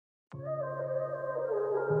Pair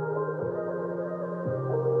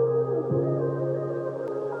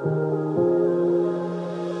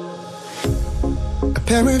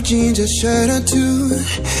of jeans, a shirt or two.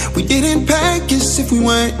 We didn't pack as if we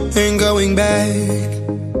weren't going back.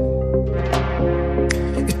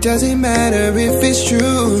 It doesn't matter if it's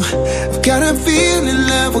true. I've got a feeling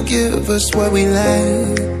love will give us what we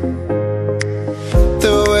lack.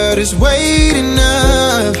 The world is waiting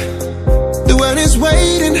up. The world is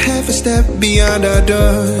waiting half a step beyond our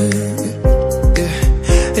door. Yeah.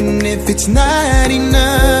 And if it's not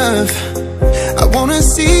enough, I wanna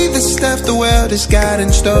see the stuff the world has got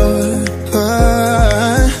in store.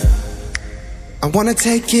 I wanna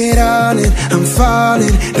take it all in, I'm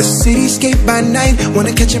falling. The cityscape by night,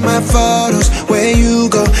 wanna catch in my photos. Where you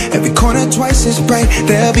go, every corner twice as bright.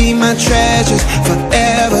 They'll be my treasures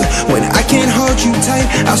forever. When I can't hold you tight,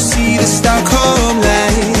 I'll see the Stockholm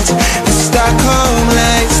lights. The Stockholm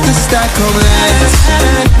lights, the Stockholm lights.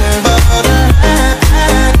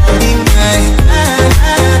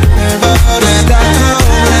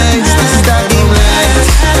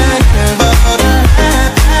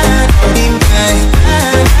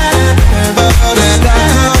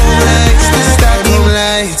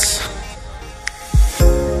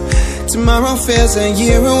 Tomorrow feels a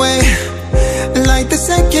year away, like the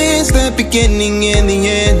seconds, the beginning and the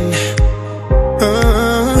end.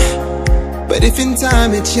 But if in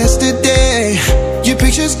time it's yesterday, your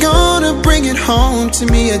picture's gonna bring it home to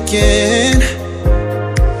me again.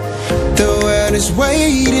 The world is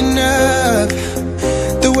waiting up.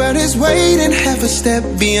 The world is waiting half a step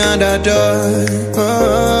beyond our door.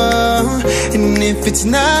 And if it's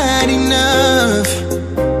not enough,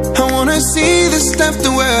 I wanna see the stuff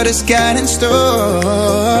the world has got in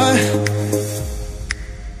store.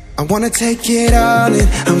 I wanna take it all in,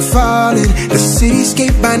 I'm falling. The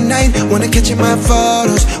cityscape by night, wanna catch in my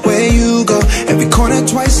photos. Where you go, every corner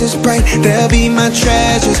twice as bright. They'll be my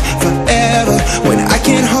treasures forever. When I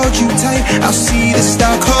can't hold you tight, I'll see the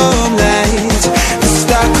Stockholm lights. The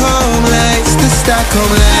Stockholm lights, the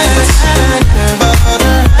Stockholm lights.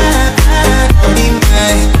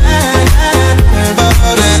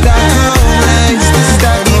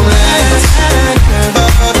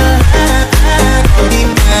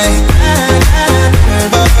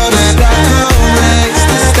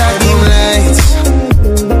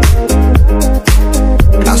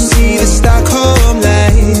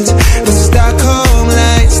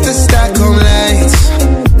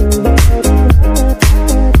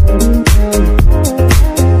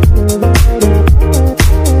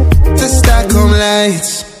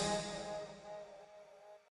 Lights.